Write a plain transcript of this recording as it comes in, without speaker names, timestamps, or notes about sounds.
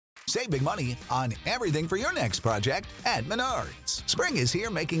Save big money on everything for your next project at Menards. Spring is here,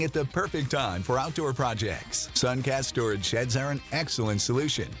 making it the perfect time for outdoor projects. Suncast storage sheds are an excellent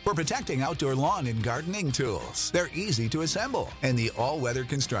solution for protecting outdoor lawn and gardening tools. They're easy to assemble, and the all-weather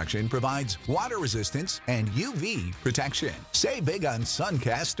construction provides water resistance and UV protection. Save big on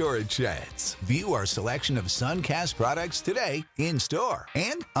Suncast storage sheds. View our selection of Suncast products today in store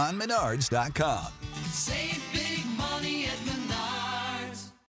and on Menards.com. Save big money at Menards.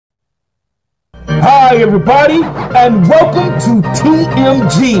 Hi, everybody, and welcome to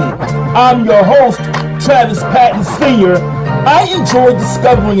TMG. I'm your host, Travis Patton Sr. I enjoy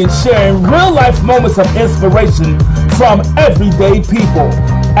discovering and sharing real-life moments of inspiration from everyday people.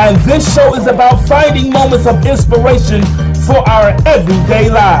 And this show is about finding moments of inspiration for our everyday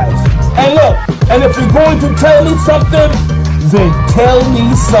lives. And look, and if you're going to tell me something, then tell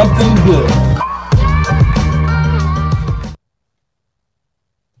me something good.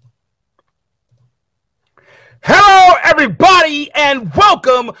 Hello, everybody, and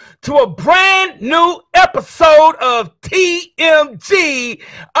welcome to a brand new episode of TMG.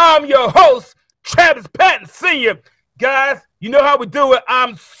 I'm your host, Travis Patton Sr. Guys, you know how we do it.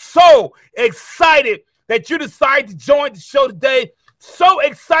 I'm so excited that you decided to join the show today. So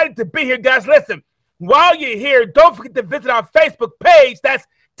excited to be here, guys. Listen, while you're here, don't forget to visit our Facebook page. That's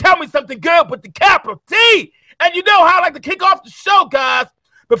Tell Me Something Good with the capital T. And you know how I like to kick off the show, guys.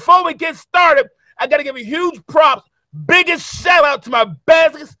 Before we get started, I got to give a huge props, biggest shout out to my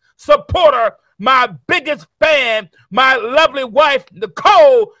biggest supporter, my biggest fan, my lovely wife,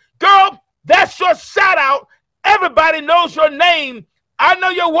 Nicole. Girl, that's your shout out. Everybody knows your name. I know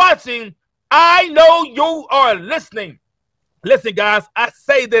you're watching. I know you are listening. Listen, guys, I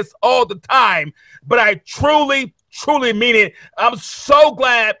say this all the time, but I truly mean it. I'm so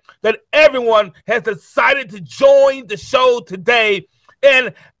glad that everyone has decided to join the show today.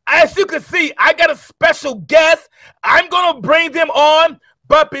 And as you can see, I got a special guest. I'm going to bring them on.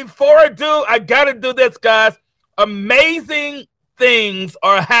 But before I do, I got to do this, guys. Amazing things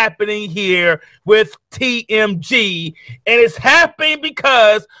are happening here with TMG. And it's happening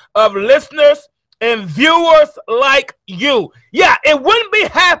because of listeners and viewers like you. Yeah, it wouldn't be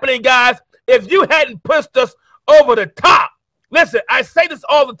happening, guys, if you hadn't pushed us over the top. Listen, I say this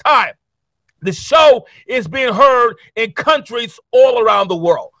all the time. The show is being heard in countries all around the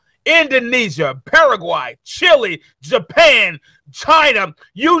world. Indonesia, Paraguay, Chile, Japan, China,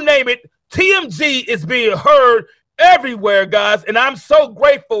 you name it. TMG is being heard everywhere, guys. And I'm so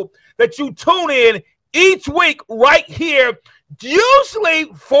grateful that you tune in each week right here, usually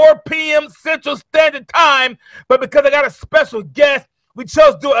 4 p.m. Central Standard Time. But because I got a special guest, we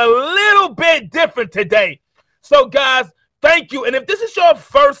chose to do a little bit different today. So, guys, thank you. And if this is your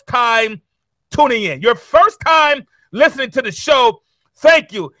first time tuning in, your first time listening to the show,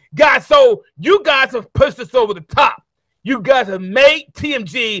 thank you, guys. So you guys have pushed us over the top. You guys have made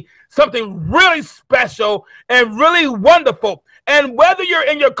TMG something really special and really wonderful. And whether you're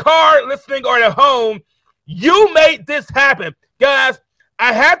in your car listening or at home, you made this happen. Guys,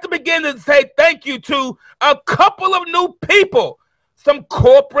 I have to begin to say thank you to a couple of new people, some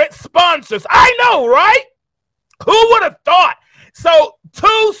corporate sponsors. I know, right? Who would have thought? So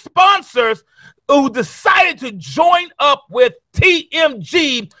 2 sponsors who decided to join up with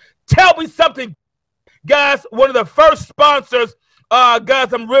TMG. Tell me something, guys. One of the first sponsors,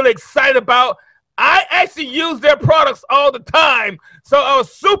 guys, I'm really excited about. I actually use their products all the time, so I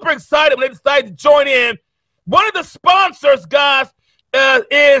was super excited when they decided to join in. One of the sponsors, guys,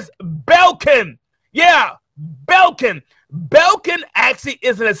 is Belkin. Yeah, Belkin. Belkin actually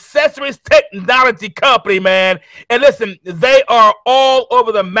is an accessories technology company, man. And listen, they are all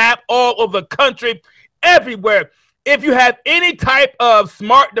over the map, all over the country, everywhere. If you have any type of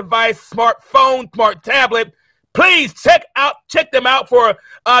smart device, smartphone, smart tablet, please check them out for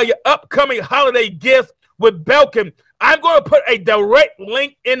your upcoming holiday gifts with Belkin. I'm going to put a direct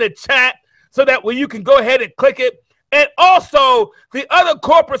link in the chat so that way you can go ahead and click it. And also, the other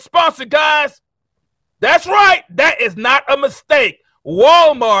corporate sponsor, guys, that's right. That is not a mistake.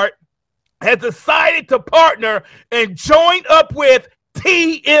 Walmart has decided to partner and join up with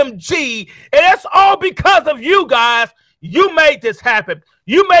TMG. And that's all because of you guys. You made this happen.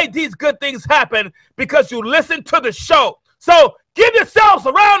 You made these good things happen because you listened to the show. So give yourselves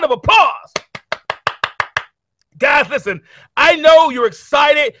a round of applause. Guys, listen, I know you're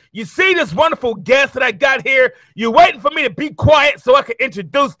excited. You see this wonderful guest that I got here. You're waiting for me to be quiet so I can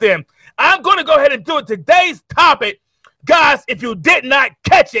introduce them. I'm going to go ahead and do it. Today's topic, guys, if you did not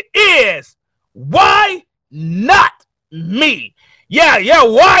catch it, is why not me? Yeah,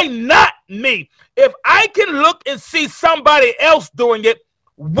 why not me? If I can look and see somebody else doing it,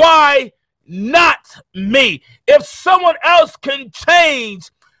 why not me? If someone else can change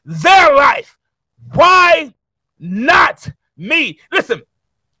their life, why not me? Listen,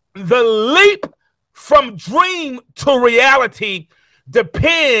 the leap from dream to reality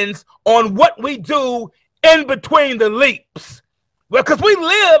depends on what we do in between the leaps. Well, because we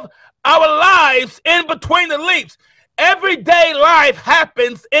live our lives in between the leaps. Everyday life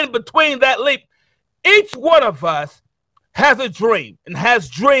happens in between that leap. Each one of us has a dream and has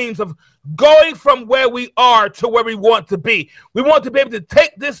dreams of going from where we are to where we want to be. We want to be able to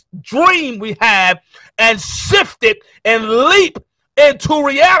take this dream we have and shift it and leap into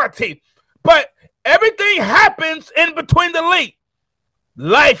reality. But everything happens in between the leap.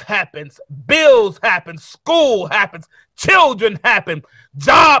 Life happens, bills happen, school happens, children happen,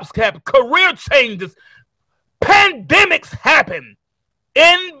 jobs happen, career changes, pandemics happen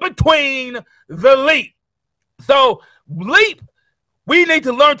in between the leap. So we need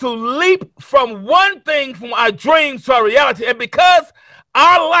to learn to leap from one thing, from our dreams to our reality. And because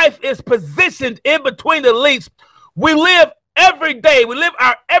our life is positioned in between the leaps, we live every day. We live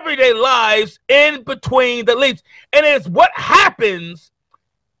our everyday lives in between the leaps. And it's what happens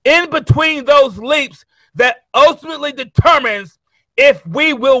in between those leaps that ultimately determines if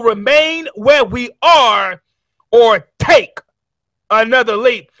we will remain where we are or take another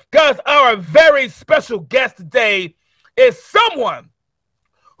leap. Because our very special guest today is someone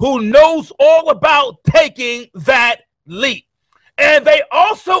who knows all about taking that leap. And they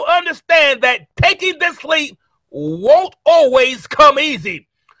also understand that taking this leap won't always come easy,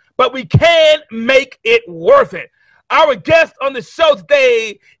 but we can make it worth it. Our guest on the show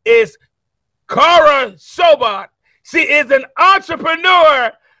today is Cara Schobart. She is an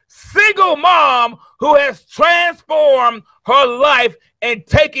entrepreneur, single mom who has transformed her life and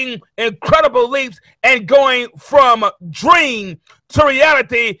taking incredible leaps and going from dream to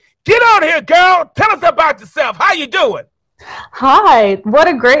reality. Get on here, girl. Tell us about yourself. How you doing? Hi. What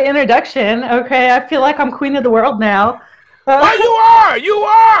a great introduction. Okay, I feel like I'm queen of the world now. Well, you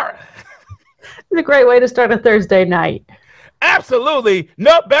are. It's a great way to start a Thursday night. Absolutely.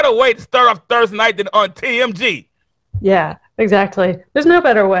 No better way to start off Thursday night than on TMG. Yeah, exactly. There's no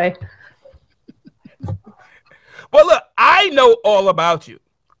better way. Well, look, I know all about you.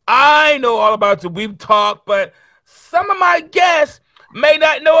 We've talked, but some of my guests may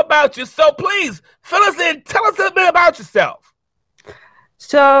not know about you. So please, fill us in. Tell us a little bit about yourself.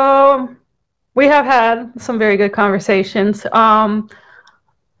 So we have had some very good conversations.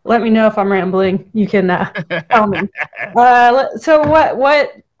 Let me know if I'm rambling. You can tell me. So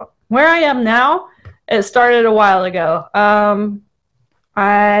where I am now, it started a while ago.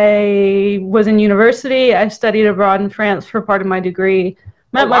 I was in university. I studied abroad in France for part of my degree.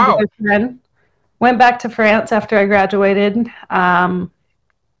 Met my boyfriend. Went back to France after I graduated. Got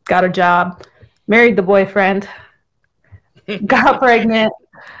a job. Married the boyfriend. Got pregnant.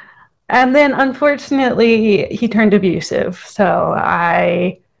 And then, unfortunately, he turned abusive. So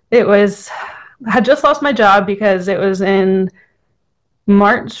I had just lost my job because it was in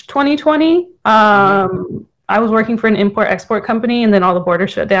March 2020. I was working for an import-export company, and then all the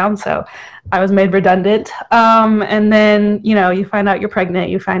borders shut down, so I was made redundant. And then, you find out you're pregnant.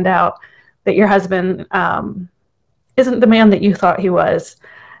 You find out that your husband isn't the man that you thought he was.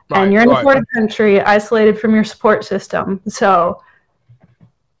 Right, and you're in a foreign country, isolated from your support system. So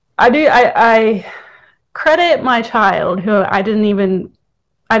I credit my child, who I didn't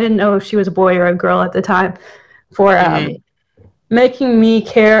know if she was a boy or a girl at the time, for making me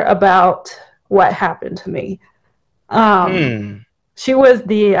care about what happened to me. She was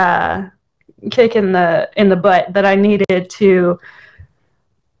the kick in the butt that I needed to,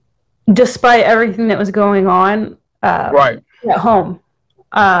 despite everything that was going on at home,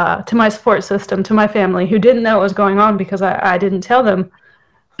 to my support system, to my family, who didn't know what was going on because I didn't tell them.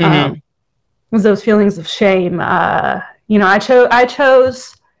 Those feelings of shame. I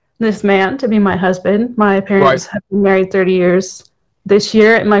chose this man to be my husband. My parents have been married 30 years this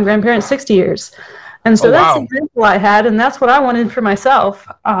year, and my grandparents 60 years. And so that's the example I had, and that's what I wanted for myself.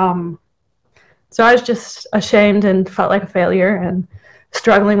 So I was just ashamed and felt like a failure and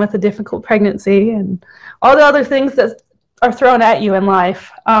struggling with a difficult pregnancy and all the other things that are thrown at you in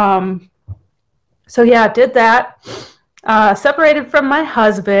life. So yeah, did that. Separated from my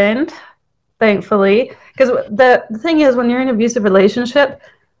husband, thankfully, because the thing is, when you're in an abusive relationship,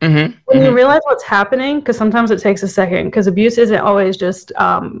 when you realize what's happening, because sometimes it takes a second, because abuse isn't always just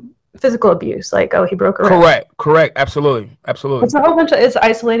physical abuse, like, oh, he broke a rib. Correct, absolutely. It's a whole bunch of, it's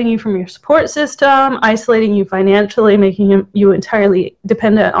isolating you from your support system, isolating you financially, making you entirely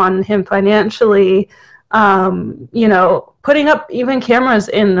dependent on him financially, putting up even cameras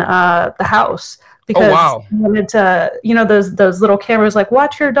in the house because he wanted to, those little cameras like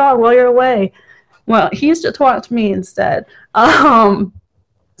watch your dog while you're away. Well, he used to watch me instead.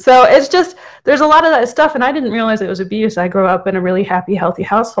 So it's just, there's a lot of that stuff, and I didn't realize it was abuse. I grew up in a really happy, healthy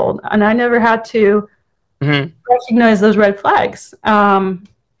household, and I never had to recognize those red flags.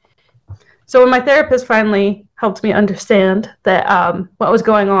 So when my therapist finally helped me understand that what was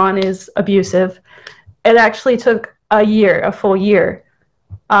going on is abusive, it actually took a full year,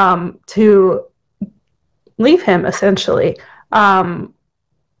 to leave him, essentially.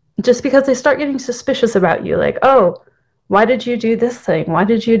 Just because they start getting suspicious about you, like, oh, why did you do this thing? Why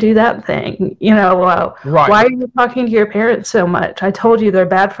did you do that thing? Why are you talking to your parents so much? I told you they're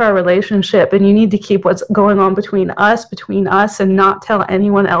bad for our relationship, and you need to keep what's going on between us, and not tell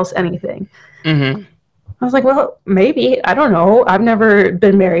anyone else anything. I was like, well, maybe. I don't know. I've never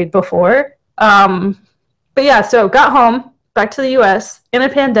been married before. But yeah, so got home, back to the U.S. in a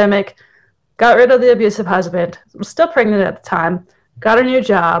pandemic, got rid of the abusive husband, was still pregnant at the time, got a new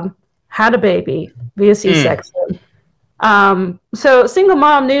job, had a baby via C-section. So single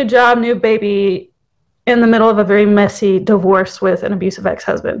mom, new job, new baby, in the middle of a very messy divorce with an abusive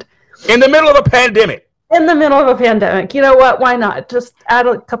ex-husband. In the middle of a pandemic. In the middle of a pandemic. You know what? Why not? Just add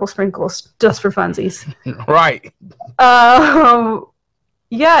a couple sprinkles just for funsies. Right.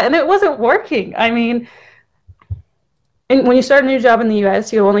 Yeah, and it wasn't working. I mean, when you start a new job in the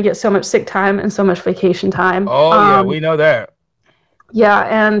U.S., you only get so much sick time and so much vacation time. Oh, yeah, we know that. Yeah,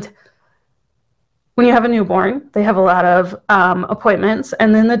 and when you have a newborn, they have a lot of appointments,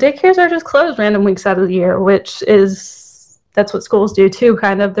 and then the daycares are just closed random weeks out of the year, that's what schools do too,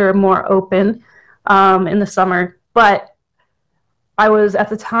 kind of. They're more open in the summer. But I was at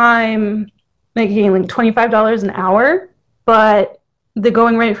the time making like $25 an hour, but the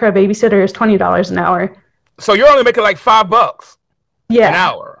going rate for a babysitter is $20 an hour. So you're only making like $5 an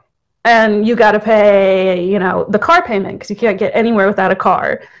hour. And you got to pay, the car payment because you can't get anywhere without a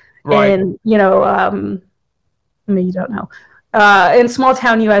car. Right. And, you don't know, in small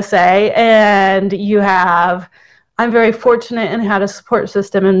town USA. And I'm very fortunate and had a support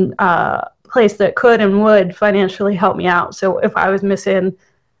system in place that could and would financially help me out. So if I was missing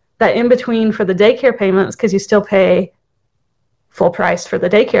that in between for the daycare payments, because you still pay full price for the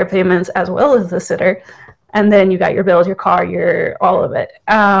daycare payments as well as the sitter, and then you got your bills, your car, all of it.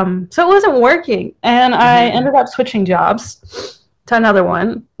 So it wasn't working. And I ended up switching jobs to another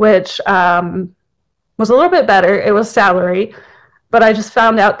one, which was a little bit better. It was salary, but I just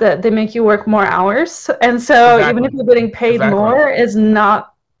found out that they make you work more hours. And so even if you're getting paid more, it's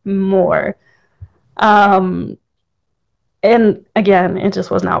not more. And again, it just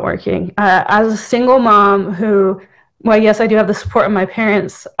was not working. As a single mom who, well, yes, I do have the support of my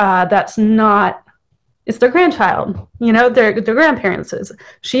parents. It's their grandchild, their grandparents.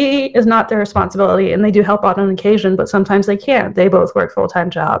 She is not their responsibility, and they do help out on occasion, but sometimes they can't. They both work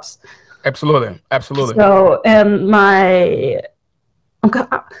full-time jobs. Absolutely. So, and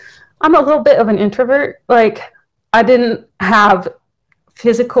I'm a little bit of an introvert. Like, I didn't have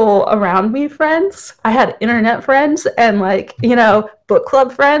physical around me friends. I had internet friends and book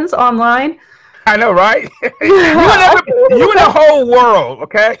club friends online. I know, right? you in the whole world,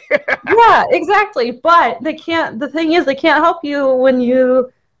 okay? Yeah, exactly. But the thing is, they can't help you when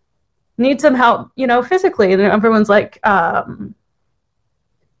you need some help, physically. And everyone's like, what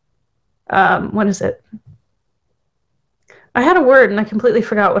is it? I had a word and I completely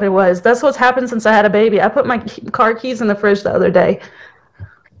forgot what it was. That's what's happened since I had a baby. I put my car keys in the fridge the other day.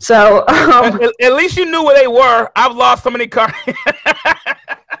 So at least you knew where they were. I've lost so many cars.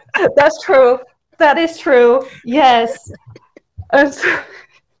 That's true. That is true. Yes. It's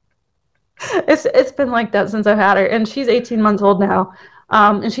been like that since I've had her, and she's 18 months old now,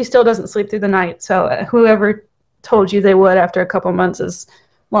 and she still doesn't sleep through the night. So whoever told you they would after a couple months is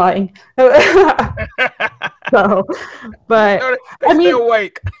lying. So, but I mean,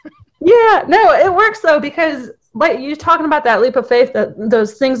 awake. Yeah, no, it works though, because like you're talking about that leap of faith, that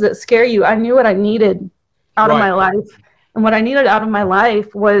those things that scare you. I knew what I needed out of my life, and what I needed out of my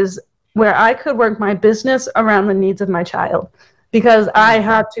life was where I could work my business around the needs of my child, because I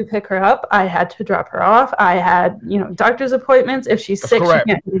had to pick her up, I had to drop her off, I had doctor's appointments. If she's sick, she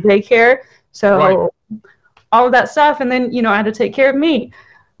can't do daycare, so all of that stuff, and then I had to take care of me.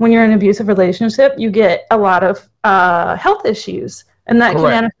 When you're in an abusive relationship, you get a lot of health issues, and that can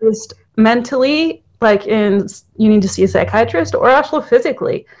manifest mentally, like you need to see a psychiatrist, or also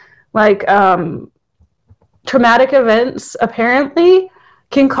physically, like traumatic events apparently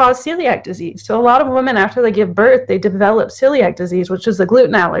can cause celiac disease. So a lot of women, after they give birth, they develop celiac disease, which is a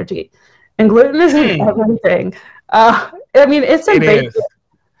gluten allergy. and gluten is in everything. I mean, it's in bacon.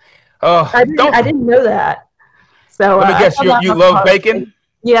 I didn't know that. So let me guess, you love bacon?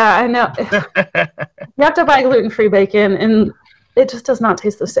 Yeah, I know. You have to buy gluten-free bacon, and it just does not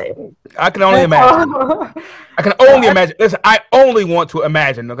taste the same. I can only imagine. I can only imagine. Listen, I only want to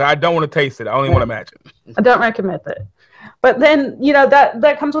imagine. Okay, I don't want to taste it. I only want to imagine. I don't recommend it. But then,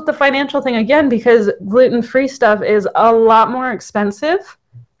 that comes with the financial thing again, because gluten-free stuff is a lot more expensive,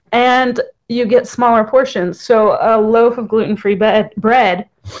 and you get smaller portions. So a loaf of gluten-free bread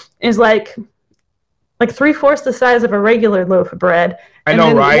is like 3/4 the size of a regular loaf of bread. I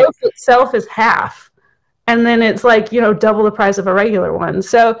know, right? The loaf itself is half. And then it's double the price of a regular one.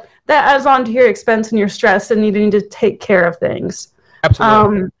 So that adds on to your expense and your stress and needing to take care of things.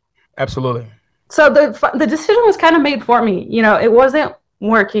 Absolutely. Absolutely. So the decision was kind of made for me. It wasn't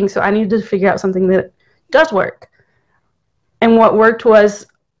working, so I needed to figure out something that does work. And what worked was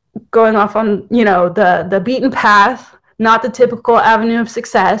going off on, the beaten path, not the typical avenue of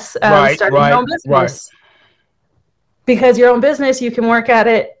success, starting your own business. Right. Because your own business, you can work at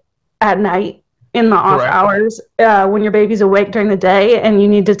it at night in the off hours when your baby's awake during the day and you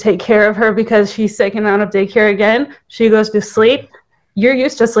need to take care of her because she's sick and out of daycare again. She goes to sleep. You're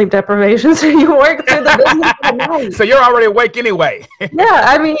used to sleep deprivation, so you work through the business at night. So you're already awake anyway. Yeah,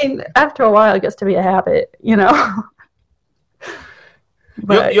 I mean, after a while, it gets to be a habit,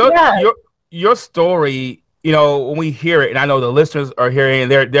 But, your story, when we hear it, and I know the listeners are hearing,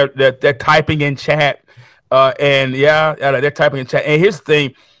 they're typing in chat. They're typing in chat. And here's the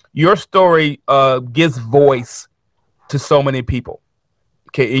thing, your story gives voice to so many people.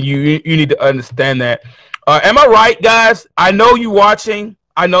 Okay, and you need to understand that. Am I right, guys? I know you watching.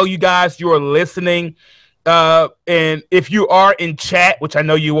 I know you guys, you are listening. And if you are in chat, which I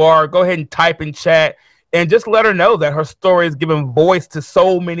know you are, go ahead and type in chat and just let her know that her story is giving voice to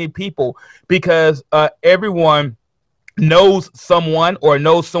so many people, because everyone knows someone or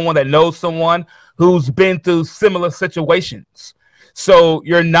knows someone that knows someone who's been through similar situations. So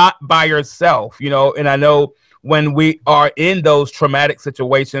you're not by yourself, and I know when we are in those traumatic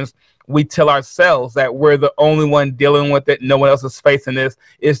situations, we tell ourselves that we're the only one dealing with it. No one else is facing this.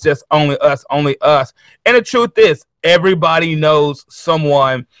 It's just only us. And the truth is, everybody knows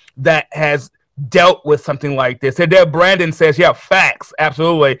someone that has dealt with something like this. And there, Brandon says, yeah, facts.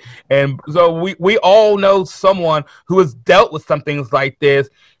 Absolutely. And so we all know someone who has dealt with some things like this.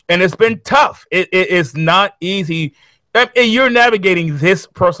 And it's been tough. It's not easy. And you're navigating this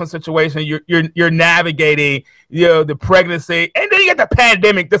personal situation. You're navigating, the pregnancy, and then you get the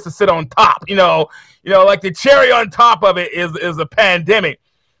pandemic just to sit on top. Like the cherry on top of it is a pandemic.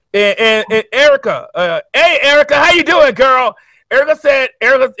 And Erica, hey Erica, how you doing, girl?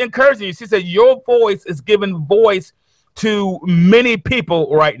 Erica's encouraging you. She said your voice is giving voice to many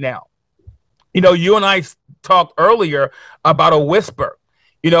people right now. You and I talked earlier about a whisper.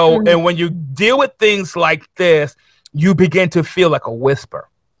 And when you deal with things like this, you begin to feel like a whisper.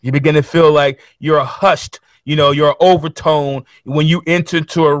 You begin to feel like you're hushed, you're overtone. When you enter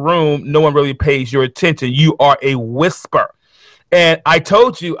into a room, no one really pays your attention. You are a whisper. And I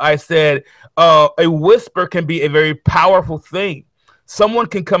told you, I said, a whisper can be a very powerful thing. Someone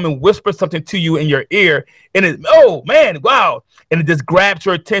can come and whisper something to you in your ear, and oh man, wow. And it just grabs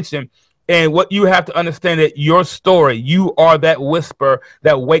your attention. And what you have to understand, that your story, you are that whisper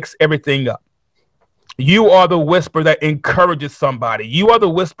that wakes everything up. You are the whisper that encourages somebody. You are the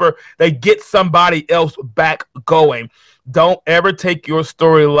whisper that gets somebody else back going. Don't ever take your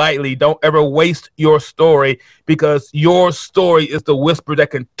story lightly. Don't ever waste your story, because your story is the whisper that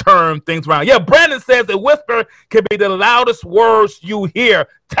can turn things around. Yeah, Brandon says a whisper can be the loudest words you hear.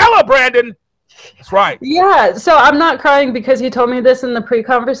 Tell her, Brandon. That's right. Yeah, so I'm not crying because you told me this in the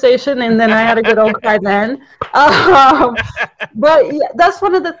pre-conversation, and then I had a good old cry then. But yeah, that's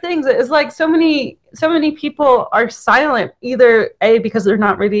one of the things. It's like so many people are silent, either A, because they're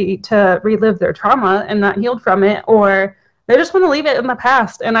not ready to relive their trauma and not healed from it, or they just want to leave it in the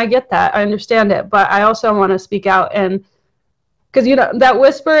past. And I get that. I understand it. But I also want to speak out, and because, that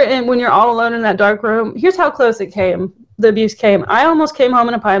whisper, and when you're all alone in that dark room, here's how close it came. The abuse came. I almost came home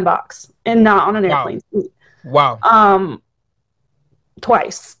in a pine box and not on an airplane. Wow.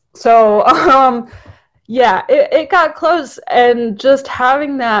 Twice. So, yeah, it got close. And just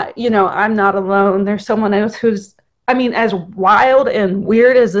having that, I'm not alone. There's someone else who's, as wild and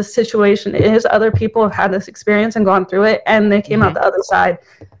weird as this situation is, other people have had this experience and gone through it, and they came out the other side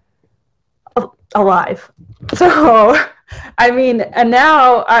alive. So, and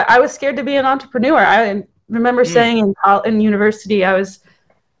now I was scared to be an entrepreneur. I remember saying in university, I was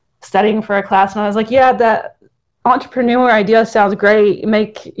studying for a class, and I was like, yeah, entrepreneur idea sounds great.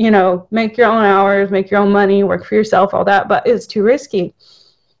 Make your own hours, make your own money, work for yourself, all that, but it's too risky.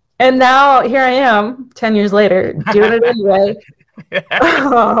 And now here I am 10 years later doing it anyway.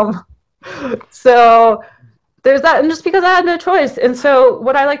 So there's that. And just because I had no choice. And so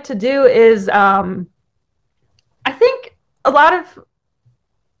what I like to do is, I think a lot of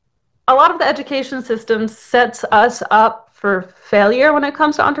the education system sets us up for failure when it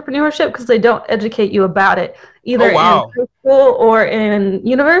comes to entrepreneurship because they don't educate you about it either in high school or in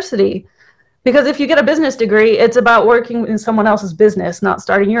university. Because if you get a business degree, it's about working in someone else's business, not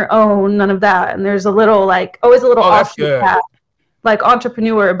starting your own, none of that. And there's always a little offshoot path, like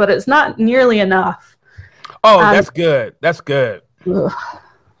entrepreneur, but it's not nearly enough. That's good. That's good.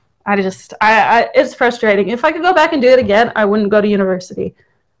 It's frustrating. If I could go back and do it again, I wouldn't go to university.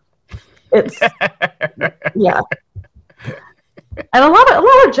 Yeah. And a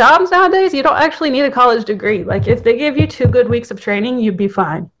lot of jobs nowadays, you don't actually need a college degree. Like if they give you 2 good weeks of training, you'd be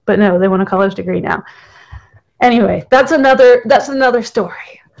fine. But no, they want a college degree now. Anyway, that's another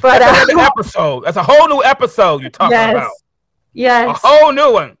story. But that's another episode. That's a whole new episode you're talking about. Yes. A whole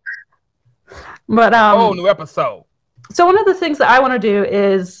new one. But a whole new episode. So one of the things that I want to do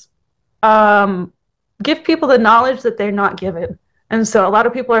is give people the knowledge that they're not given. And so a lot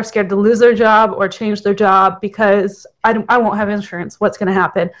of people are scared to lose their job or change their job because I won't have insurance. What's going to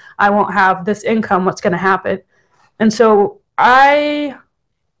happen? I won't have this income. What's going to happen? And so I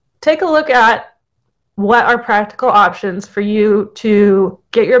take a look at what are practical options for you to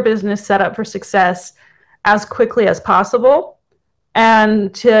get your business set up for success as quickly as possible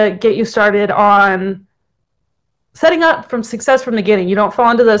and to get you started on setting up from success from the beginning. You don't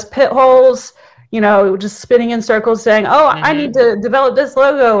fall into those pit holes, just spinning in circles saying, I need to develop this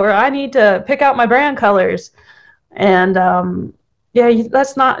logo or I need to pick out my brand colors. And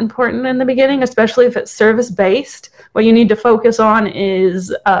that's not important in the beginning, especially if it's service-based. What you need to focus on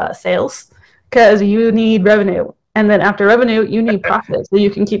is sales because you need revenue. And then after revenue, you need profit so you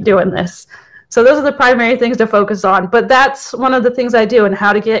can keep doing this. So those are the primary things to focus on. But that's one of the things I do and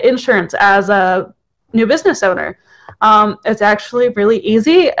how to get insurance as a new business owner. It's actually really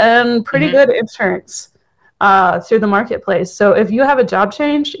easy and pretty good insurance through the marketplace. So if you have a job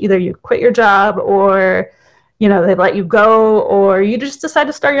change, either you quit your job or, they let you go, or you just decide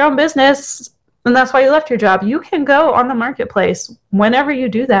to start your own business and that's why you left your job, you can go on the marketplace whenever you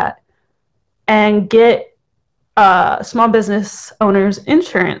do that and get small business owners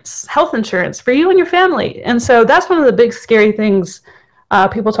insurance, health insurance for you and your family. And so that's one of the big scary things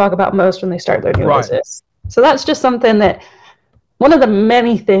people talk about most when they start their new business. So that's just something that one of the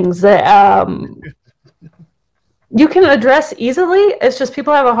many things that you can address easily. It's just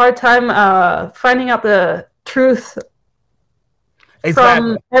people have a hard time finding out the truth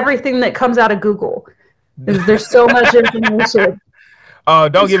from everything that comes out of Google. There's so much information.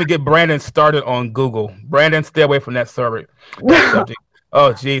 Don't even get Brandon started on Google. Brandon, stay away from that subject.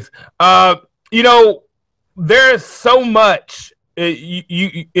 Oh, geez. There's so much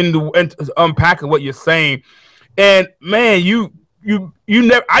you unpacking what you're saying, and man,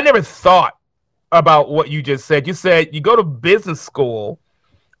 I never thought about what you just said. You said you go to business school,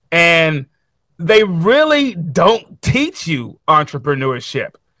 and they really don't teach you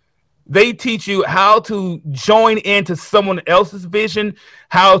entrepreneurship. They teach you how to join into someone else's vision,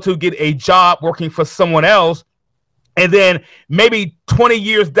 how to get a job working for someone else, and then maybe 20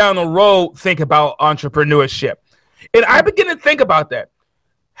 years down the road, think about entrepreneurship. And I begin to think about that.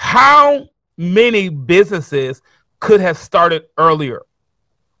 How many businesses could have started earlier?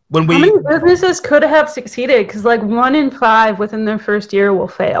 How many businesses could have succeeded? Because 1 in 5 within their first year will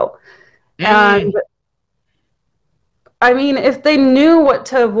fail. And I mean, if they knew what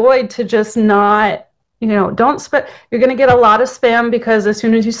to avoid to just not, don't spend, you're going to get a lot of spam because as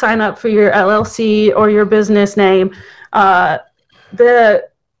soon as you sign up for your LLC or your business name, the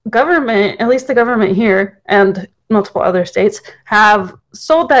government, at least the government here and multiple other states, have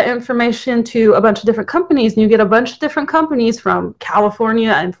sold that information to a bunch of different companies, and you get a bunch of different companies from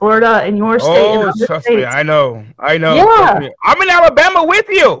California and Florida and your state. Oh, trust me, I know. Yeah. I'm in Alabama with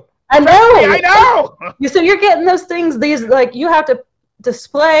you. I know. I know. So you're getting those things, you have to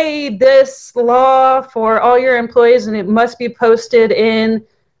display this law for all your employees and it must be posted in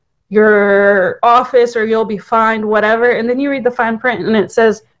your office or you'll be fined, whatever. And then you read the fine print and it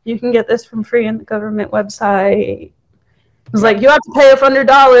says, you can get this from free on the government website. It's you have to pay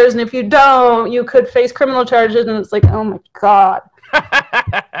 $100 and if you don't, you could face criminal charges. And it's oh my God.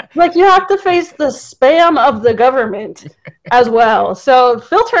 You have to face the spam of the government as well. So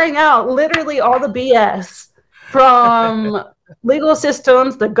filtering out literally all the BS from legal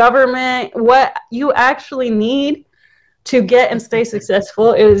systems, the government, what you actually need to get and stay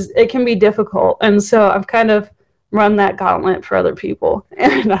successful it can be difficult. And so I've kind of run that gauntlet for other people.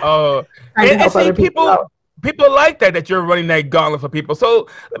 And and see, people like that you're running that gauntlet for people. So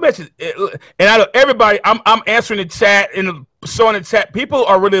let me ask you, and I know everybody, I'm answering the chat and showing the chat. People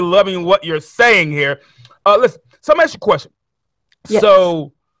are really loving what you're saying here. Listen, so I'm asking you a question. Yes.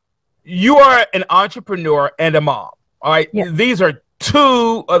 So you are an entrepreneur and a mom. All right. Yes. These are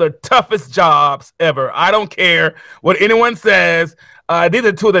two of the toughest jobs ever. I don't care what anyone says. These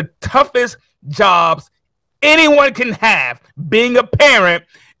are two of the toughest jobs anyone can have, being a parent.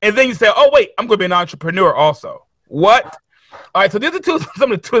 And then you say, oh, wait, I'm going to be an entrepreneur also. What? All right. So these are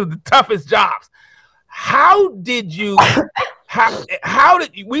some of the toughest jobs. How did you,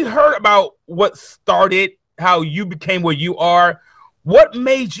 we heard about what started, how you became where you are. What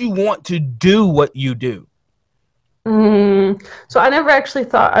made you want to do what you do? So I never actually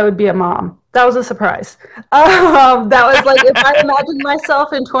thought I would be a mom. That was a surprise. That was like, if I imagined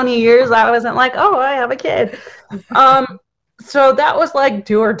myself in 20 years, I wasn't like, oh, I have a kid. So that was like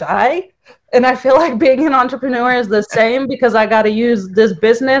do or die. And I feel like being an entrepreneur is the same, because I got to use this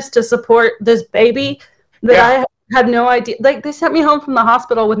business to support this baby that I had no idea. Like, they sent me home from the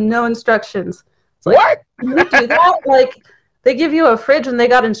hospital with no instructions. It's like, what? Can you do that? Like, they give you a fridge and they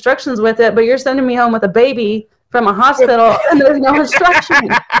got instructions with it, but you're sending me home with a baby from a hospital and there's no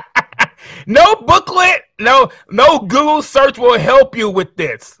instructions. No booklet, no Google search will help you with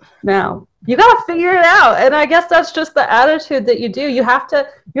this. No, you got to figure it out. And I guess that's just the attitude that you do. You have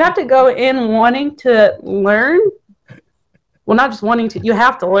to go in wanting to learn. Well, not just wanting to, you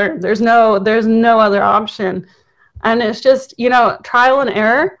have to learn. There's no other option. And it's just, trial and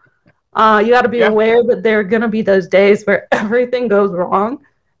error. You got to be aware that there are going to be those days where everything goes wrong.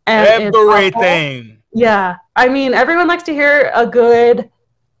 And everything. Yeah. I mean, everyone likes to hear a good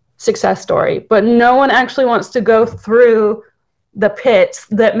success story, but no one actually wants to go through the pits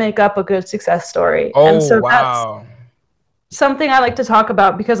that make up a good success story. Oh, and so wow. That's something I like to talk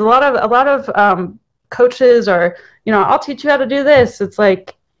about, because a lot of coaches are, I'll teach you how to do this. It's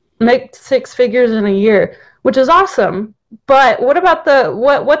like make 6 figures in a year, which is awesome. But what about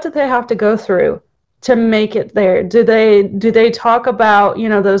what do they have to go through to make it there? Do they talk about,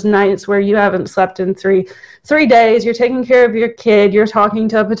 those nights where you haven't slept in three days, you're taking care of your kid, you're talking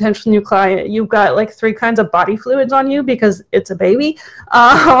to a potential new client, you've got like 3 kinds of body fluids on you because it's a baby.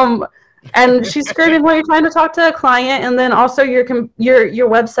 And she's screaming while you're trying to talk to a client, and then also your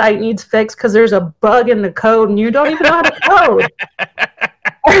website needs fixed because there's a bug in the code and you don't even know how to code.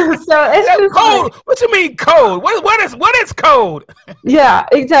 So it's just code. What you mean code? What is code? Yeah,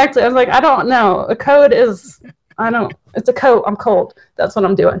 exactly. I was like, I don't know. A code is, it's a code. I'm cold. That's what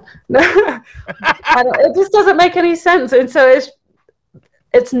I'm doing. It just doesn't make any sense. And so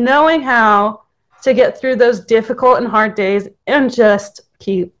it's knowing how to get through those difficult and hard days and just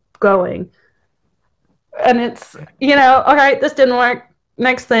keep going. And it's, all right, this didn't work.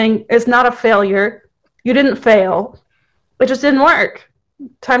 Next thing, it's not a failure. You didn't fail. It just didn't work.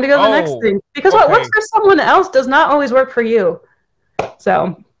 Time to go to the next thing. Because what works for someone else does not always work for you.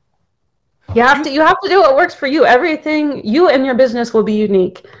 So you have to do what works for you. Everything, you and your business will be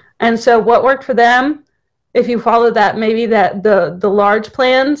unique. And so what worked for them, if you follow that, maybe that the large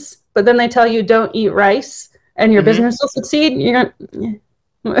plans, but then they tell you don't eat rice and your business will succeed, you're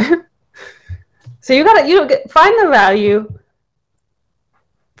gonna so you gotta find the value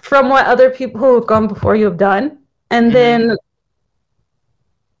from what other people who have gone before you have done, and then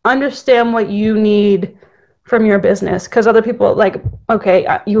understand what you need from your business. Because other people, like, okay,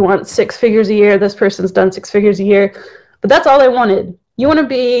 you want 6 figures a year, this person's done 6 figures a year, but that's all they wanted. You want to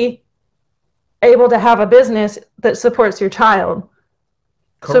be able to have a business that supports your child.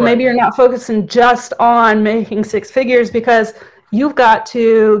 Correct. So maybe you're not focusing just on making 6 figures, because you've got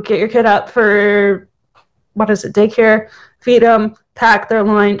to get your kid up for, daycare, feed them, pack their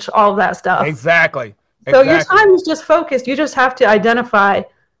lunch, all of that stuff. Exactly. So your time is just focused. You just have to identify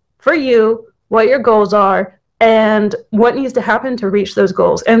for you what your goals are and what needs to happen to reach those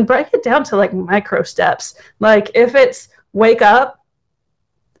goals, and break it down to like micro steps. Like if it's wake up,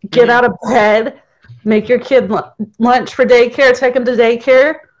 get out of bed, make your kid lunch for daycare, take them to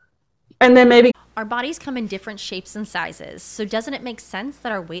daycare, and then maybe. Our bodies come in different shapes and sizes, so doesn't it make sense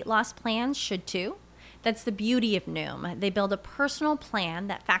that our weight loss plans should too? That's the beauty of Noom. They build a personal plan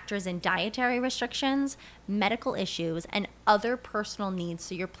that factors in dietary restrictions, medical issues, and other personal needs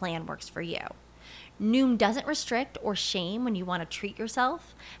so your plan works for you. Noom doesn't restrict or shame when you want to treat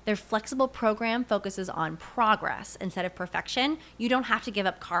yourself. Their flexible program focuses on progress instead of perfection. You don't have to give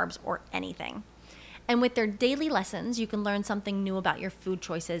up carbs or anything. And with their daily lessons, you can learn something new about your food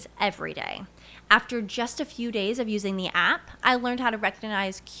choices every day. After just a few days of using the app, I learned how to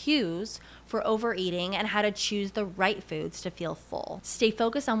recognize cues for overeating and how to choose the right foods to feel full. Stay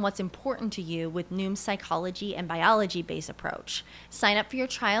focused on what's important to you with Noom's psychology and biology-based approach. Sign up for your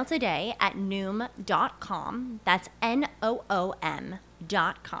trial today at Noom.com. That's Noom.com.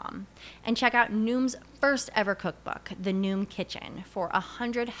 And check out Noom's first ever cookbook, The Noom Kitchen, for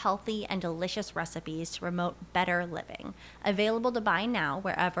 100 healthy and delicious recipes to promote better living. Available to buy now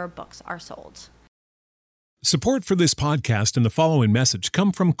wherever books are sold. Support for this podcast and the following message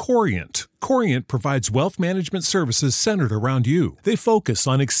come from Corient. Corient provides wealth management services centered around you. They focus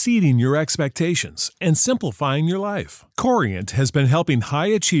on exceeding your expectations and simplifying your life. Corient has been helping high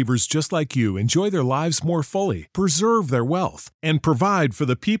achievers just like you enjoy their lives more fully, preserve their wealth, and provide for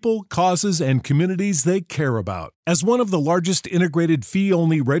the people, causes, and communities they care about. As one of the largest integrated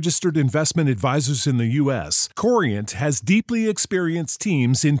fee-only registered investment advisors in the U.S., Corient has deeply experienced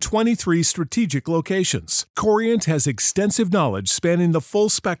teams in 23 strategic locations. Corient has extensive knowledge spanning the full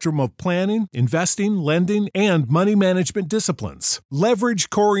spectrum of planning, investing, lending, and money management disciplines. Leverage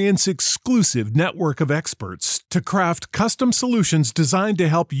Corient's exclusive network of experts to craft custom solutions designed to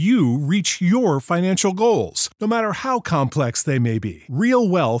help you reach your financial goals, no matter how complex they may be. Real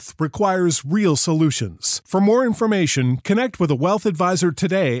wealth requires real solutions. For more information, connect with a wealth advisor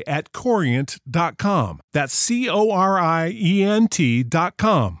today at Corient.com. That's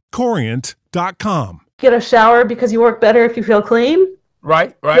Corient.com. Corient.com. Get a shower because you work better if you feel clean.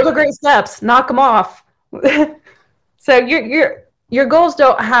 Right. Those are great steps. Knock them off. So your goals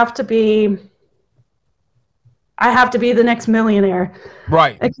don't have to be, I have to be the next millionaire.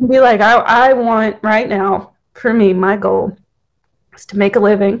 Right. It can be like, I want right now, for me, my goal is to make a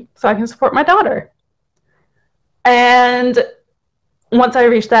living so I can support my daughter. And once I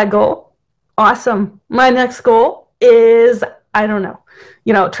reach that goal, awesome. My next goal is, I don't know,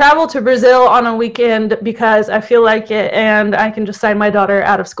 travel to Brazil on a weekend because I feel like it, and I can just sign my daughter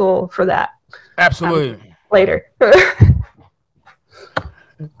out of school for that. Absolutely. Later.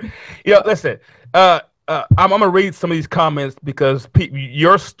 Listen, I'm going to read some of these comments because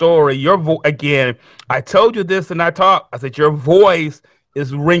your story, again, I told you this and I said your voice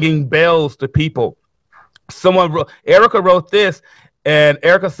is ringing bells to people. Erica wrote this, and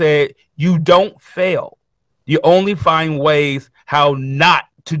Erica said, you don't fail. You only find ways how not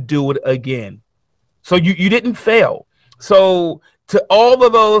to do it again. So you didn't fail. So to all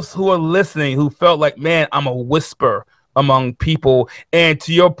of those who are listening, who felt like, man, I'm a whisper among people. And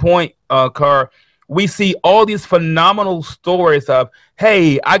to your point, Car, we see all these phenomenal stories of,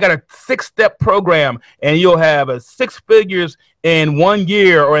 hey, I got a 6-step program and you'll have a 6 figures in 1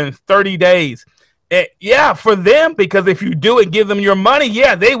 year or in 30 days. Yeah, for them, because if you do it, give them your money,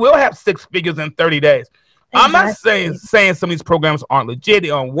 yeah, they will have 6 figures in 30 days. Exactly. I'm not saying some of these programs aren't legit, they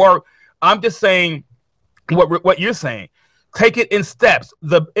don't work. I'm just saying what you're saying. Take it in steps.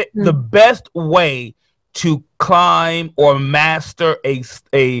 The best way to climb or master a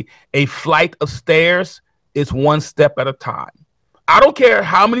flight of stairs is 1 step at a time. I don't care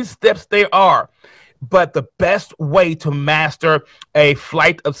how many steps there are, but the best way to master a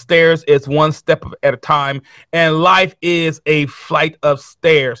flight of stairs is 1 step at a time. And life is a flight of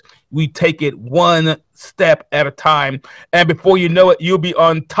stairs. We take it 1 step at a time. And before you know it, you'll be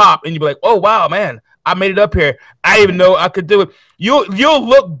on top and you'll be like, oh, wow, man, I made it up here. I didn't even know I could do it. You'll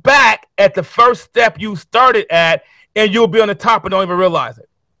look back at the first step you started at and you'll be on the top and don't even realize it.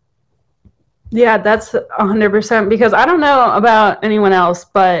 Yeah, that's 100%, because I don't know about anyone else,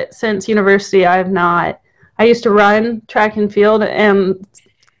 but since university, I used to run track and field, and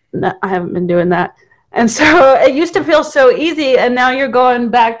I haven't been doing that. And so it used to feel so easy, and now you're going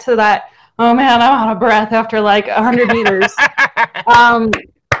back to that, oh man, I'm out of breath after like 100 meters.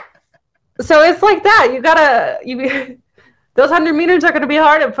 So it's like that. Those 100 meters are going to be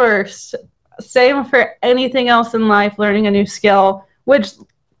hard at first. Same for anything else in life, learning a new skill, which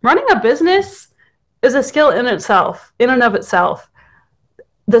running a business is a skill in and of itself.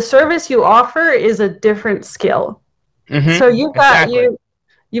 The service you offer is a different skill. Mm-hmm. So you've got to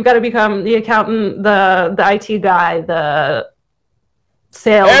become the accountant, the IT guy, the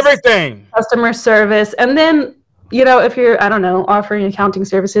sales, everything, customer service, and then if you're, I don't know, offering accounting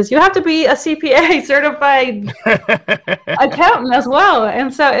services, you have to be a CPA certified accountant as well.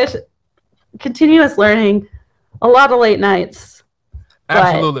 And so it's continuous learning, a lot of late nights.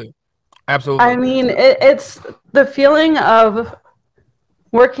 Absolutely. Absolutely. I mean, it's the feeling of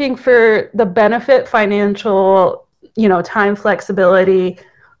working for the benefit, financial, time flexibility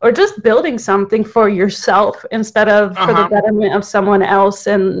or just building something for yourself instead of for the betterment of someone else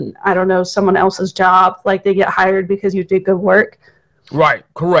and, I don't know, someone else's job. Like they get hired because you did good work. Right,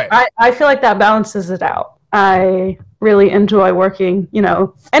 correct. I feel like that balances it out. I really enjoy working,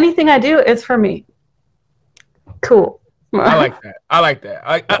 anything I do is for me. Cool. I like that. I like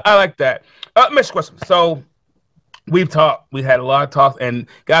that. Next question. So we've talked. We had a lot of talks, and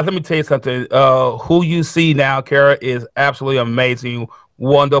guys, let me tell you something. Who you see now, Kara, is absolutely amazing,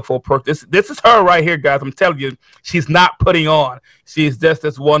 wonderful person. This is her right here, guys. I'm telling you, she's not putting on. She's just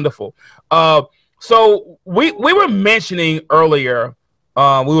as wonderful. So we were mentioning earlier.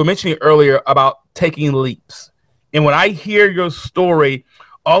 About taking leaps, and when I hear your story,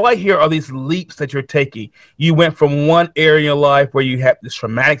 all I hear are these leaps that you're taking. You went from one area in your life where you had this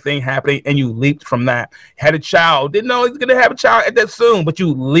traumatic thing happening, and you leaped from that. Had a child, didn't know he was going to have a child at that soon, but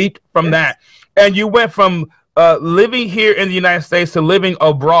you leaped from that. And you went from living here in the United States to living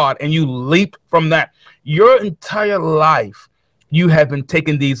abroad, and you leaped from that. Your entire life, you have been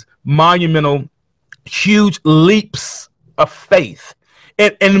taking these monumental, huge leaps of faith.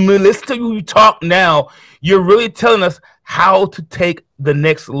 And when we listen to you talk now, you're really telling us how to take the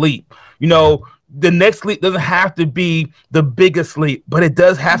next leap. The next leap doesn't have to be the biggest leap, but it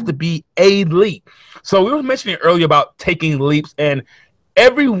does have to be a leap. So we were mentioning earlier about taking leaps, and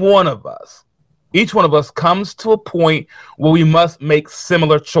every one of us, each one of us comes to a point where we must make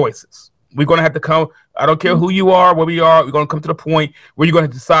similar choices. We're going to have to come. I don't care who you are, where we are. We're going to come to the point where you're going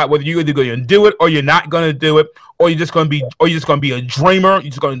to decide whether you're either going to do it or you're not going to do it, or you're just going to be a dreamer. You're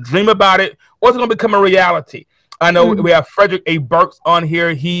just going to dream about it, or it's going to become a reality. I know we have Frederick A. Burks on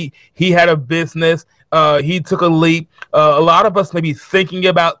here. He had a business. He took a leap. A lot of us may be thinking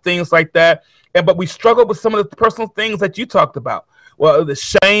about things like that, but we struggle with some of the personal things that you talked about. Well, the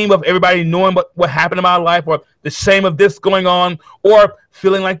shame of everybody knowing what happened in my life, or the shame of this going on, or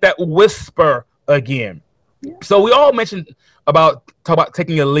feeling like that whisper again. Yeah. So we all talk about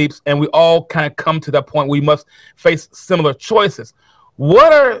taking your leaps, and we all kind of come to that point where we must face similar choices.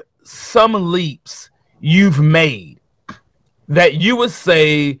 What are some leaps you've made that you would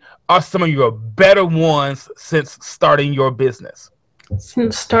say are some of your better ones since starting your business?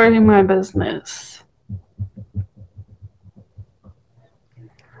 Since starting my business.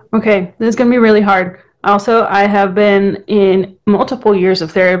 Okay, this is going to be really hard. Also, I have been in multiple years of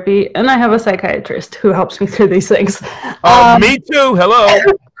therapy, and I have a psychiatrist who helps me through these things. Me too. Hello.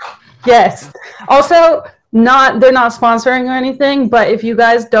 Yes. Also, they're not sponsoring or anything, but if you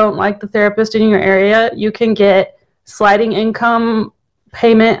guys don't like the therapist in your area, you can get sliding income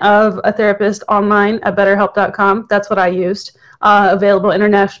payment of a therapist online at betterhelp.com. That's what I used. Available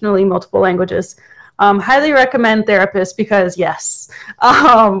internationally, multiple languages. Highly recommend therapists because yes.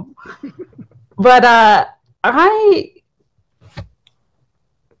 But I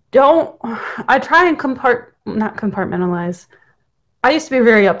try and not compartmentalize. I used to be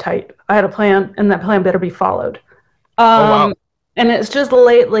very uptight. I had a plan, and that plan better be followed. Wow. And it's just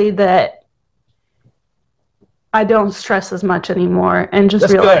lately that I don't stress as much anymore, and just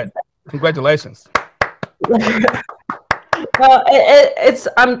That's realize. Good. Congratulations. Well, it's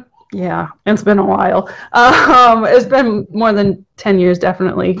been a while. It's been more than 10 years,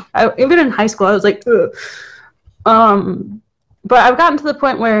 definitely. Even in high school, I was like, ugh. But I've gotten to the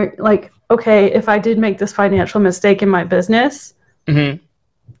point where, like, okay, if I did make this financial mistake in my business,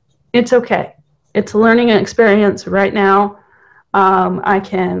 it's okay. It's a learning experience right now. I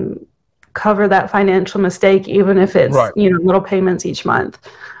can cover that financial mistake, even if it's, little payments each month.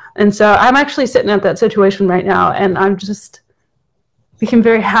 And so I'm actually sitting at that situation right now, and I'm just became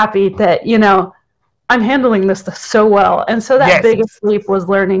very happy that, I'm handling this so well. And so that biggest leap was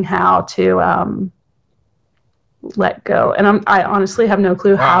learning how to let go. And I honestly have no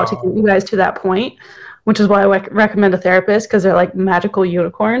clue how to get you guys to that point, which is why I recommend a therapist, because they're like magical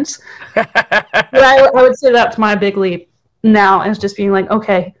unicorns. But I would say that's my big leap now, is just being like,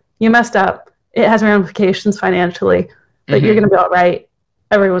 okay, you messed up. It has ramifications financially, but you're going to be all right.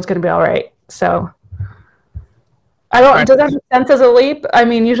 Everyone's going to be all right. So does that make sense as a leap? I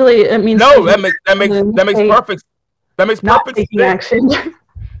mean, usually it means no. That makes perfect. That makes perfect sense. Action.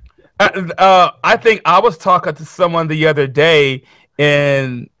 I think I was talking to someone the other day,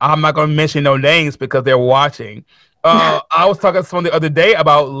 and I'm not going to mention no names because they're watching. I was talking to someone the other day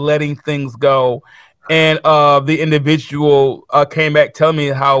about letting things go, and the individual came back telling me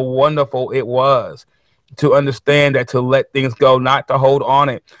how wonderful it was to understand that, to let things go, not to hold on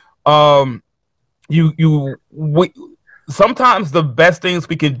it. Sometimes the best things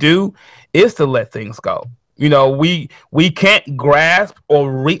we can do is to let things go. We can't grasp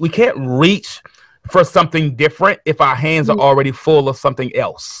or we can't reach for something different if our hands are already full of something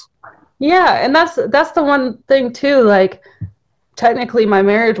else. Yeah, and that's the one thing too. Like, technically, my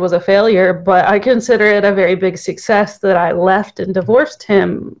marriage was a failure, but I consider it a very big success that I left and divorced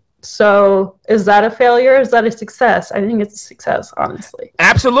him. So, is that a failure? Is that a success? I think it's a success, honestly.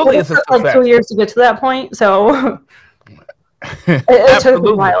 Absolutely, it's a success. Like 2 years to get to that point, so it took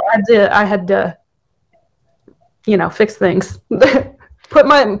a while. I had to, fix things. put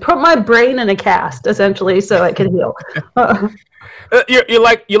my brain in a cast, essentially, so it could heal. You're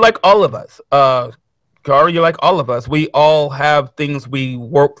like all of us, Cara. You're like all of us. We all have things we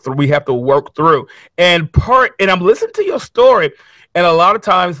work through. We have to work through, and I'm listening to your story, and a lot of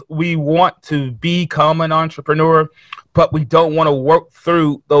times we want to become an entrepreneur, but we don't want to work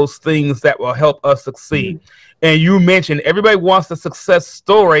through those things that will help us succeed. Mm-hmm. And you mentioned everybody wants the success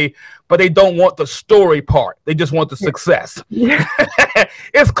story, but they don't want the story part. They just want the success. Yeah.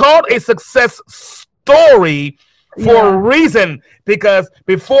 It's called a success story for a reason, because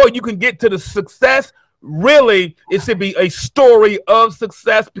before you can get to the success, really, it should be a story of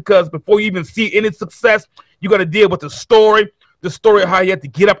success, because before you even see any success, you got to deal with the story of how you have to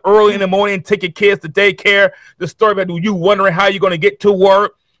get up early in the morning and take your kids to daycare, the story about you wondering how you're going to get to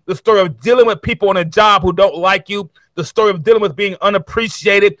work, the story of dealing with people on a job who don't like you, the story of dealing with being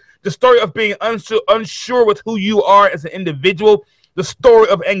unappreciated, the story of being unsure with who you are as an individual, the story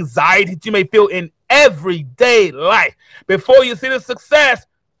of anxiety that you may feel in everyday life. Before you see the success,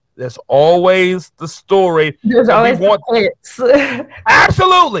 there's always the story. There's always the hits.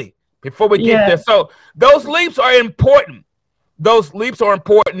 Absolutely. Before we get there. So those leaps are important.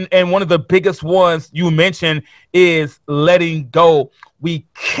 And one of the biggest ones you mentioned is letting go. We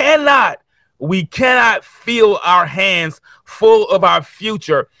cannot feel our hands full of our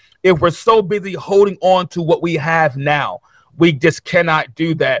future if we're so busy holding on to what we have now. We just cannot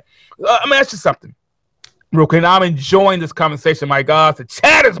do that. Let me ask you something, real quick. I'm enjoying this conversation. My God, the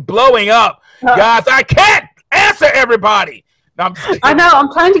chat is blowing up. Guys, I can't answer everybody. No, I know.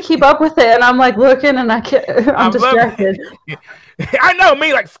 I'm trying to keep up with it, and I'm like looking, and I can't. I'm distracted. I know,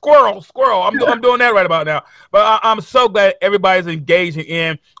 me like squirrel. I'm doing that right about now. But I'm so glad everybody's engaging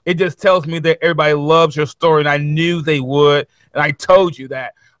in. It just tells me that everybody loves your story, and I knew they would, and I told you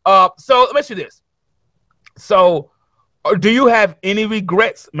that. So let me ask you this. So, do you have any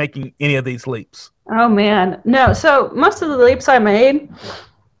regrets making any of these leaps? Oh man, no. So most of the leaps I made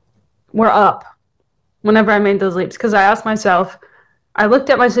were up. Whenever I made those leaps, because I asked myself, I looked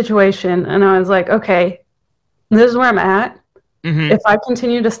at my situation and I was like, okay, this is where I'm at. Mm-hmm. If I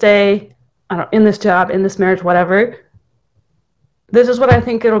continue to stay in this job, in this marriage, whatever, this is what I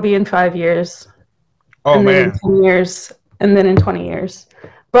think it'll be in 5 years. Oh, and man. Then in 10 years, and then in 20 years.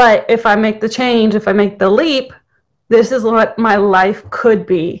 But if I make the change, if I make the leap, this is what my life could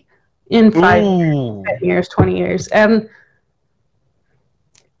be in 5 years, 10 years, 20 years. And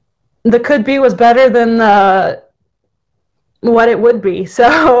the could be was better than what it would be.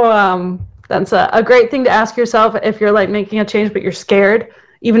 So that's a great thing to ask yourself if you're like making a change, but you're scared,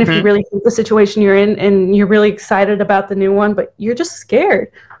 even if you really think the situation you're in and you're really excited about the new one, but you're just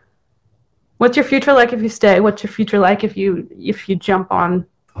scared. What's your future like if you stay? What's your future like if you jump on,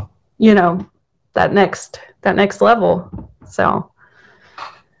 that next level? So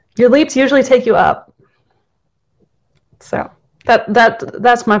your leaps usually take you up. So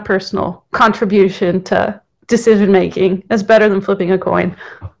that's my personal contribution to decision making. It's better than flipping a coin.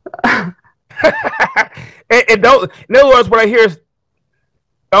 and don't, in other words, what I hear is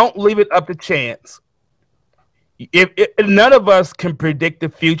don't leave it up to chance. If none of us can predict the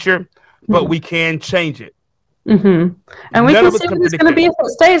future, but we can change it. Mm-hmm. And we can see what it's going to be if it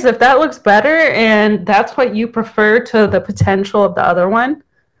stays. If that looks better and that's what you prefer to the potential of the other one.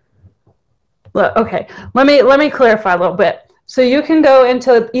 Look, okay, let me clarify a little bit. So you can go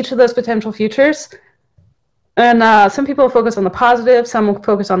into each of those potential futures, and some people focus on the positive, some will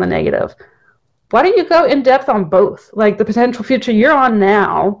focus on the negative. Why don't you go in depth on both? Like the potential future you're on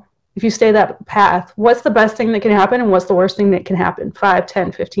now, if you stay that path, what's the best thing that can happen and what's the worst thing that can happen? 5,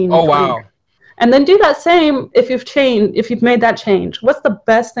 10, 15, 20. Wow. And then do that same if you've made that change. What's the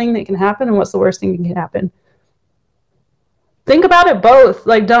best thing that can happen and what's the worst thing that can happen? Think about it both.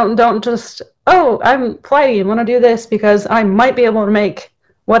 Like don't just, I'm flighty and want to do this because I might be able to make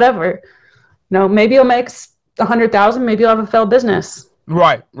whatever. Maybe you'll make 100,000, maybe you'll have a failed business.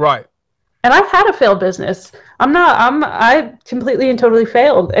 Right. And I've had a failed business. I completely and totally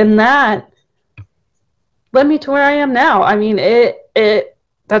failed. And that led me to where I am now. I mean,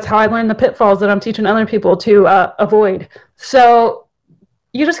 that's how I learned the pitfalls that I'm teaching other people to avoid. So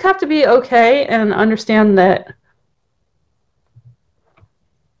you just have to be okay and understand that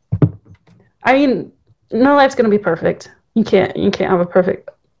I mean, no life's gonna be perfect. You can't have a perfect.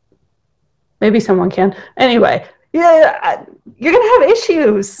 Maybe someone can. Anyway, yeah, you're gonna have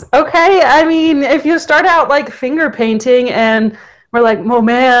issues. Okay, I mean, if you start out like finger painting and we're like, oh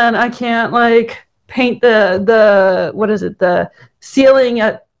man, I can't like paint the what is it, the ceiling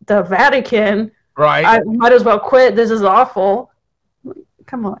at the Vatican. Right. I might as well quit. This is awful.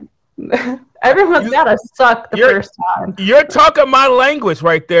 Come on. Everyone's gotta suck the first time. You're talking my language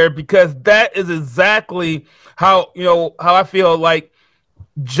right there, because that is exactly how I feel. Like,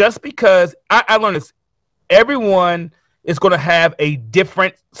 just because I learned this, everyone is going to have a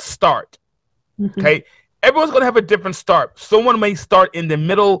different start. Mm-hmm. Okay, everyone's going to have a different start. Someone may start in the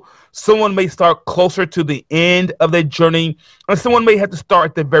middle, someone may start closer to the end of their journey, and someone may have to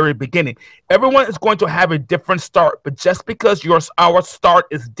start at the very beginning. Everyone is going to have a different start, but just because our start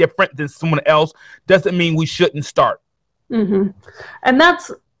is different than someone else doesn't mean we shouldn't start. Mm-hmm. And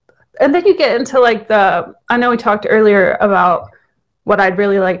then you get into like I know we talked earlier about what I'd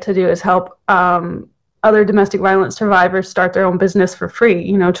really like to do is help other domestic violence survivors start their own business for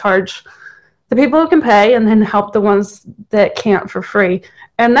free, charge the people who can pay and then help the ones that can't for free.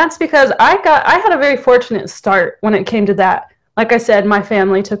 And that's because I had a very fortunate start when it came to that. Like I said, my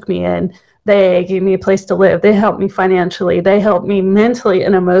family took me in. They gave me a place to live. They helped me financially. They helped me mentally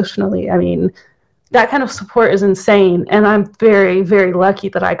and emotionally. I mean, that kind of support is insane. And I'm very, very lucky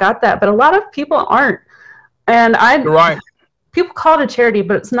that I got that. But a lot of people aren't. And You're right. People call it a charity,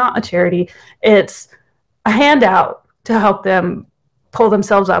 but it's not a charity. It's a handout to help them pull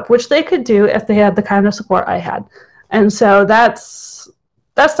themselves up, which they could do if they had the kind of support I had. And so that's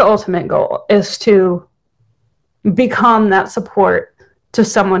the ultimate goal, is to become that support to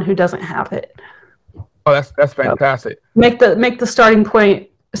someone who doesn't have it. Oh, that's fantastic. So make the starting point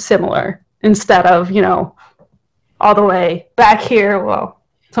similar instead of, all the way back here. Well,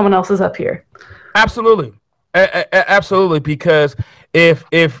 someone else is up here. Absolutely. Absolutely. Because if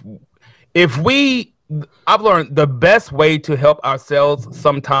I've learned the best way to help ourselves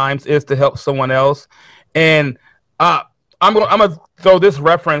sometimes is to help someone else. And I'm gonna throw this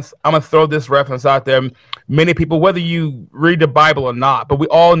reference out there. Many people, whether you read the Bible or not, but we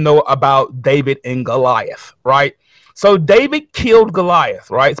all know about David and Goliath, right? So David killed Goliath,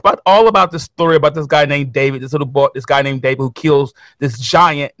 right? It's all about this story about this guy named David, this little boy, this guy named David who kills this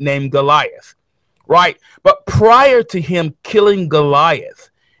giant named Goliath, right? But prior to him killing Goliath,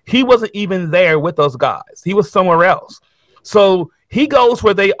 he wasn't even there with those guys. He was somewhere else. So he goes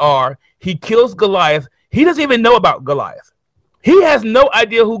where they are. He kills Goliath. He doesn't even know about Goliath. He has no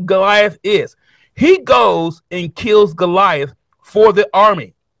idea who Goliath is. He goes and kills Goliath for the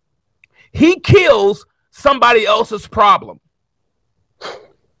army. He kills somebody else's problem.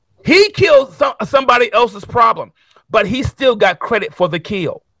 He kills somebody else's problem, but he still got credit for the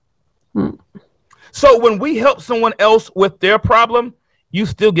kill. So when we help someone else with their problem, you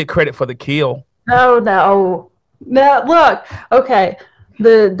still get credit for the kill. No. Look, okay.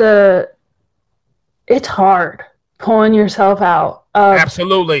 It's hard pulling yourself out.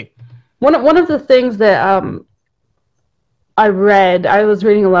 Absolutely. One of the things that I was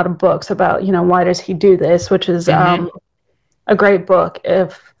reading a lot of books about, why does he do this, which is a great book.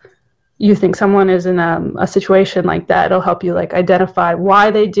 If you think someone is in a situation like that, it'll help you like identify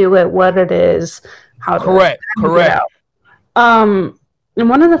why they do it, what it is, how to correct. And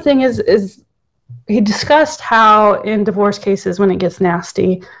one of the things is he discussed how in divorce cases, when it gets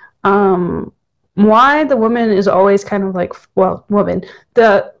nasty, why the woman is always kind of like,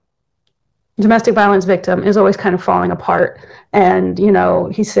 the domestic violence victim is always kind of falling apart. And,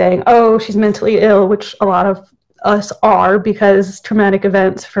 he's saying, oh, she's mentally ill, which a lot of us are, because traumatic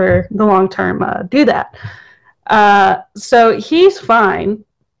events for the long term do that. So he's fine.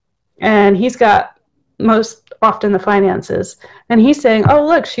 And he's got most often the finances. And he's saying, oh,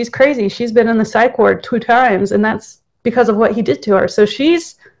 look, she's crazy. She's been in the psych ward 2 times. And that's because of what he did to her. So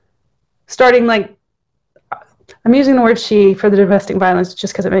she's starting like, I'm using the word she for the domestic violence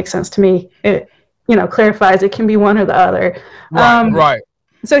just because it makes sense to me. It, clarifies it can be one or the other. Right.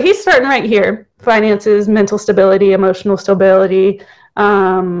 So he's starting right here. Finances, mental stability, emotional stability.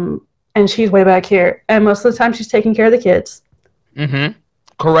 And she's way back here. And most of the time she's taking care of the kids. Mm-hmm.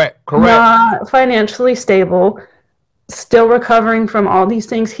 Correct. Not financially stable, still recovering from all these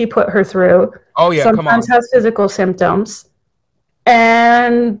things he put her through. Oh yeah, sometimes has physical symptoms,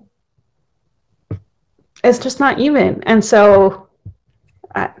 and it's just not even. And so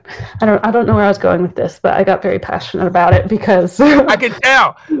I don't know where I was going with this, but I got very passionate about it because I can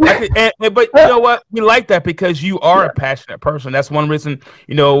tell. But you know what? We like that because you are a passionate person. That's one reason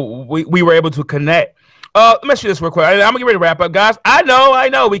we were able to connect. Let me ask you this real quick. I'm gonna get ready to wrap up, guys. I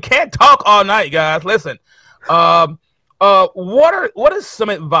know. We can't talk all night, guys. Listen. What is some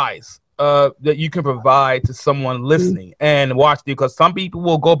advice that you can provide to someone listening and watching? Because some people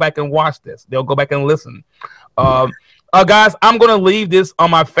will go back and watch this. They'll go back and listen. Guys, I'm gonna leave this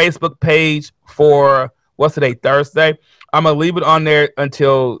on my Facebook page for what's today, Thursday. I'm gonna leave it on there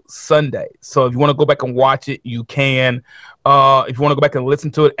until Sunday. So if you want to go back and watch it, you can. If you want to go back and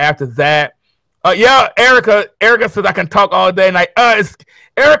listen to it after that, yeah, Erica says I can talk all day. And it's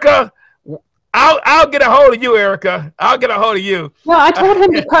Erica. I'll get a hold of you, Erica. I'll get a hold of you. No, I told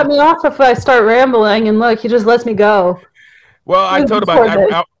him to cut me off if I start rambling, and look, he just lets me go. Well, I told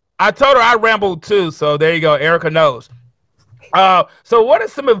her I rambled too, so there you go. Erica knows. So what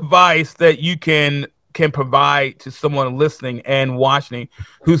is some advice that you can provide to someone listening and watching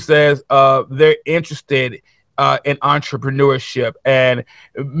who says they're interested in entrepreneurship and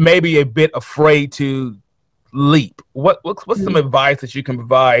maybe a bit afraid to leap? What's some advice that you can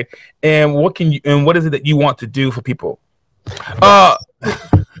provide, and what is it that you want to do for people?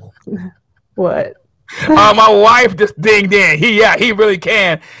 What? My wife just dinged in. He really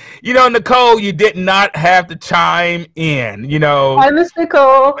can. Nicole, you did not have to chime in. Hi, Miss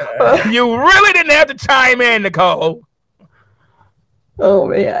Nicole. You really didn't have to chime in, Nicole. Oh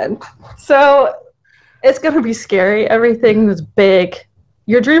man. So it's gonna be scary. Everything is big.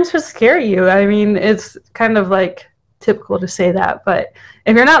 Your dreams will scare you. I mean, it's kind of like typical to say that, but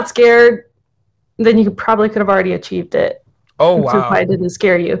if you're not scared, then you probably could have already achieved it. Oh, wow. If I didn't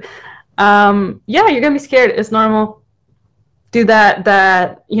scare you. Yeah, you're going to be scared. It's normal. Do that,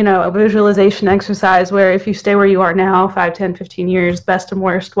 a visualization exercise where if you stay where you are now, 5, 10, 15 years, best and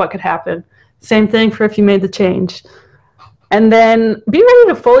worst, what could happen? Same thing for if you made the change. And then be ready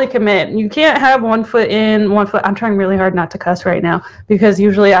to fully commit. You can't have 1 foot in, 1 foot. I'm trying really hard not to cuss right now because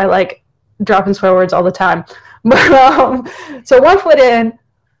usually I like dropping swear words all the time. But so 1 foot in,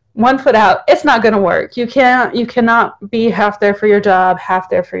 1 foot out. It's not going to work. You cannot be half there for your job, half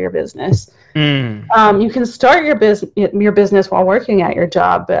there for your business. You can start your business while working at your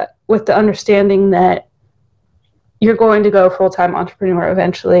job, but with the understanding that you're going to go full-time entrepreneur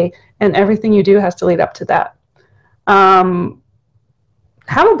eventually, and everything you do has to lead up to that.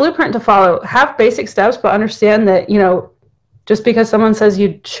 Have a blueprint to follow, have basic steps, but understand that, just because someone says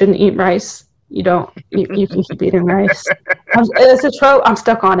you shouldn't eat rice, you can keep eating rice. It's a trope. I'm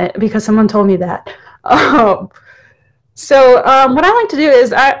stuck on it because someone told me that. So what I like to do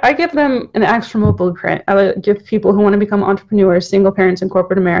is I give them an actionable blueprint. I give people who want to become entrepreneurs, single parents in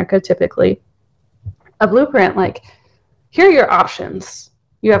corporate America, typically, a blueprint like, here are your options.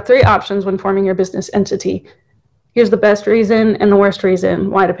 You have 3 options when forming your business entity. Here's the best reason and the worst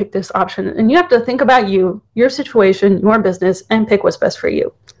reason why to pick this option. And you have to think about you, your situation, your business, and pick what's best for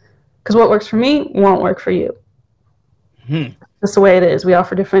you. Because what works for me won't work for you. That's the way it is. We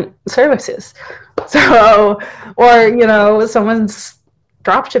offer different services. So, or, someone's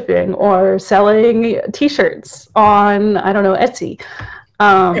drop shipping or selling T-shirts on, Etsy.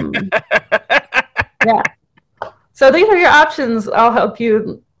 Yeah. So these are your options. I'll help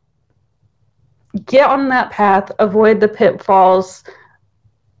you get on that path, avoid the pitfalls,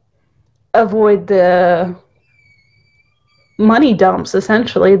 avoid the money dumps,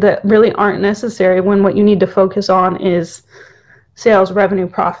 essentially, that really aren't necessary when what you need to focus on is sales, revenue,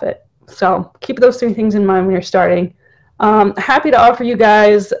 profit. So keep those 3 things in mind when you're starting. Happy to offer you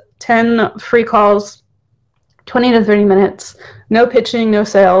guys 10 free calls, 20 to 30 minutes, no pitching, no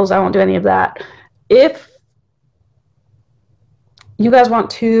sales. I won't do any of that. If you guys want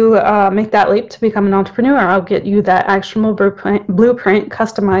to make that leap to become an entrepreneur, I'll get you that actionable blueprint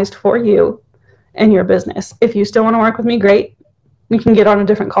customized for you and your business. If you still want to work with me, great. We can get on a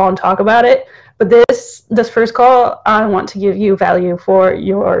different call and talk about it. But this first call, I want to give you value for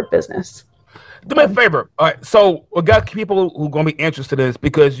your business. Do me a favor. All right, so we got people who are going to be interested in this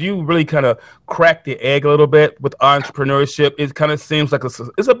because you really kind of cracked the egg a little bit with entrepreneurship. It kind of seems like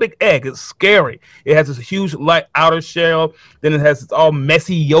it's a big egg. It's scary. It has this huge light outer shell, then it has this all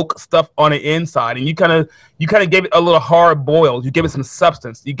messy yolk stuff on the inside, and you kind of gave it a little hard boiled. You gave it some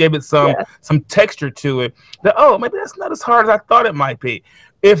substance. You gave it some texture to it. That maybe that's not as hard as I thought it might be.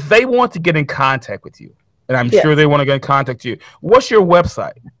 If they want to get in contact with you, and I'm sure they want to get in contact you, what's your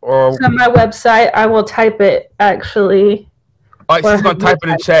website? Or so my website, I will type it actually. All right, she's gonna type it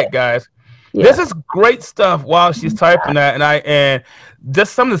in chat, guys. Yeah. This is great stuff while she's typing that, and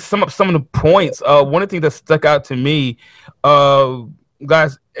just some of the points. One of the things that stuck out to me,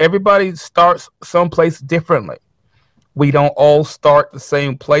 guys, everybody starts someplace differently. We don't all start the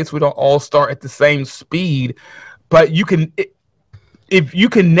same place. We don't all start at the same speed, but if you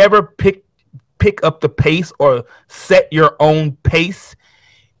can never pick pick up the pace or set your own pace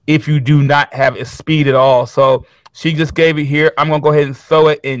if you do not have a speed at all. So she just gave it here. I'm going to go ahead and throw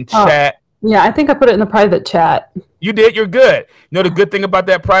it in chat. Yeah, I think I put it in the private chat. You did? You're good. You know the good thing about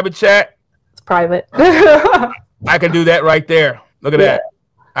that private chat? It's private. I can do that right there. Look at that.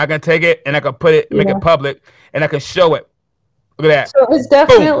 I can take it and I can put it, make it public, and I can show it. Look at that. So it's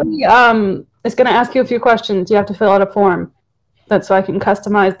definitely, it's going to ask you a few questions. You have to fill out a form. That's so I can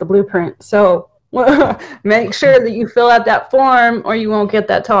customize the blueprint. So make sure that you fill out that form or you won't get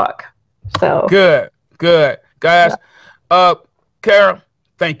that talk. So good. Guys, Kara,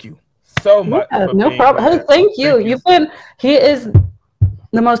 thank you so much. Yeah, no problem. Hey, thank you. He is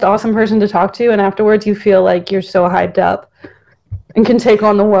the most awesome person to talk to, and afterwards you feel like you're so hyped up and can take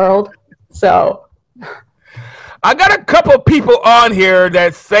on the world. So I got a couple of people on here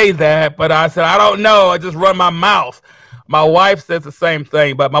that say that, but I said I don't know. I just run my mouth. My wife says the same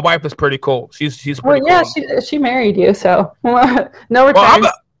thing, but my wife is pretty cool. She's pretty cool. She married you, so no returns.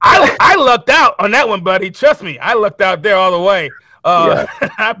 Well, I lucked out on that one, buddy. Trust me, I lucked out there all the way.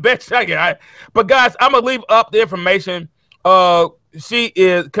 I bet you I can. But guys, I'm gonna leave up the information.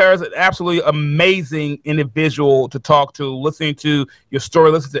 Kara's an absolutely amazing individual to talk to. Listening to your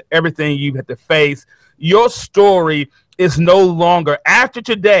story, listen to everything you've had to face. Your story is no longer, after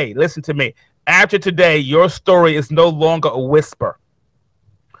today, listen to me, after today, your story is no longer a whisper.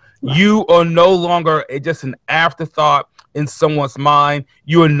 You are no longer just an afterthought in someone's mind.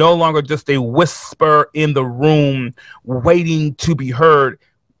 You are no longer just a whisper in the room waiting to be heard.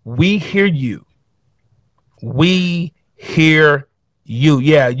 We hear you. We hear you.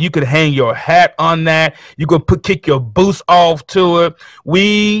 Yeah, you could hang your hat on that. You could kick your boots off to it.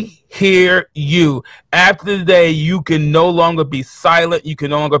 We hear you. After the day, you can no longer be silent. You can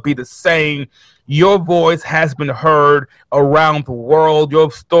no longer be the same. Your voice has been heard around the world. Your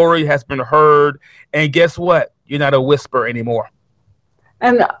story has been heard. And guess what? You're not a whisper anymore.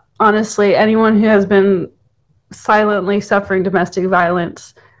 And honestly, anyone who has been silently suffering domestic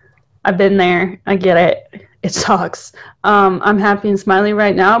violence, I've been there. I get it. It sucks. I'm happy and smiling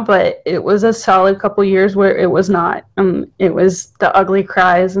right now, but it was a solid couple years where it was not. It was the ugly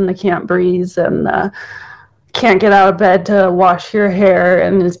cries and the can't breathe and can't get out of bed to wash your hair,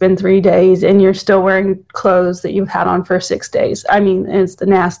 and it's been 3 days and you're still wearing clothes that you've had on for 6 days. I mean, it's the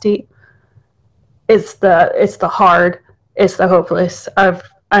nasty. It's the hard. It's the hopeless. I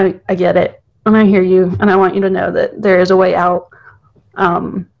get it, and I hear you, and I want you to know that there is a way out.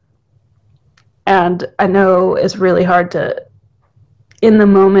 And I know it's really hard to, in the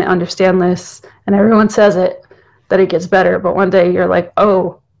moment, understand this, and everyone says it, that it gets better, but one day you're like,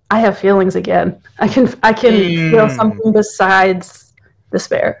 oh, I have feelings again. I can feel something besides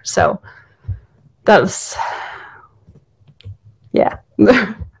despair. So that's, yeah.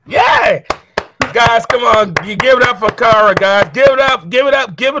 Yeah. Guys, come on. You give it up for Kara, guys. Give it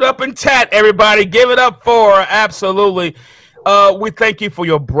up in chat, everybody. Give it up for her. Absolutely. We thank you for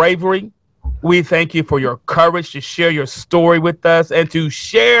your bravery. We thank you for your courage to share your story with us and to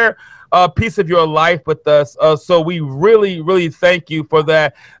share a piece of your life with us. So we really, really thank you for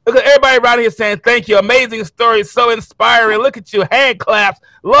that. Look at everybody around here saying thank you. Amazing story. So inspiring. Look at you. Hand claps.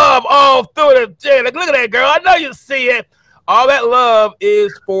 Love all through it. Like, look at that, girl. I know you see it. All that love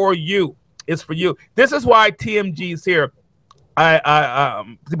is for you. It's for you. This is why TMG is here.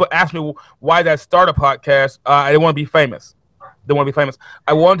 People ask me why that started podcast. I didn't want to be famous.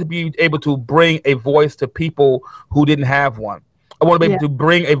 I wanted to be able to bring a voice to people who didn't have one. I want to be able to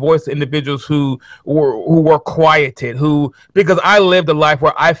bring a voice to individuals who were quieted, because I lived a life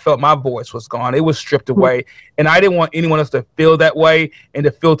where I felt my voice was gone. It was stripped away. And I didn't want anyone else to feel that way and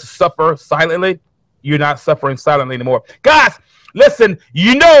to suffer silently. You're not suffering silently anymore. Guys, listen,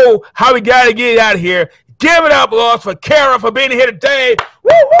 you know how we got to get out of here. Give it up, Lord, for Kara for being here today.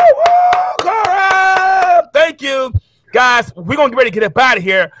 Woo, woo, woo, Kara! Thank you. Guys, we're going to get ready to get up out of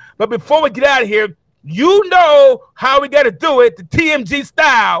here. But before we get out of here, you know how we got to do it, the TMG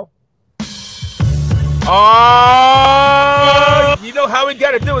style. Oh, you know how we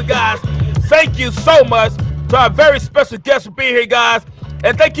got to do it, guys. Thank you so much to our very special guest for being here, guys.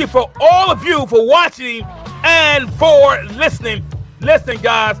 And thank you for all of you for watching and for listening. Listen,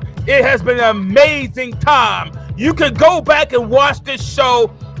 guys, it has been an amazing time. You can go back and watch this show.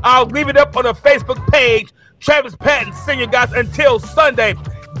 I'll leave it up on the Facebook page, Travis Patton Sr., guys, until Sunday.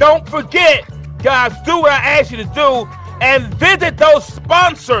 Don't forget, guys, do what I asked you to do and visit those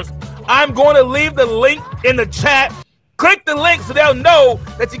sponsors. I'm going to leave the link in the chat. Click the link so they'll know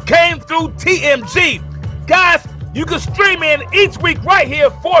that you came through TMG. Guys, you can stream in each week right here,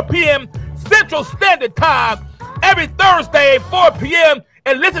 4 p.m. Central Standard Time. Every Thursday, 4 p.m.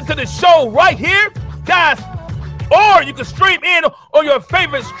 and listen to the show right here, guys. Or you can stream in on your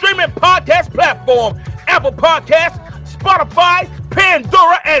favorite streaming podcast platform, Apple Podcasts, Spotify,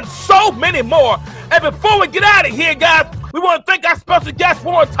 Pandora, and so many more. And before we get out of here, guys, we want to thank our special guest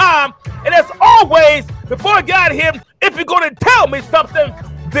one more time. And as always, before I get out of here, if you're going to tell me something,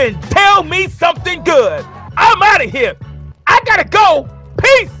 then tell me something good. I'm out of here. I gotta go.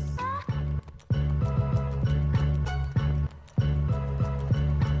 Peace.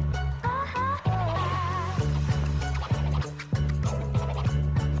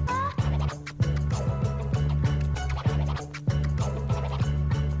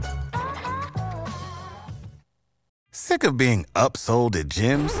 Sick of being upsold at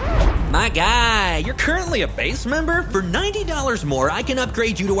gyms? My guy, you're currently a base member? For $90 more, I can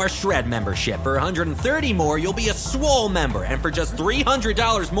upgrade you to our Shred membership. For $130 more, you'll be a Swole member. And for just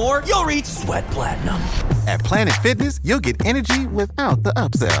 $300 more, you'll reach Sweat Platinum. At Planet Fitness, you'll get energy without the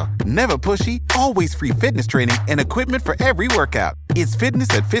upsell. Never pushy, always free fitness training and equipment for every workout. It's fitness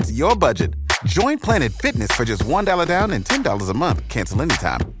that fits your budget. Join Planet Fitness for just $1 down and $10 a month. Cancel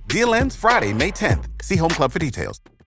anytime. Deal ends Friday, May 10th. See Home Club for details.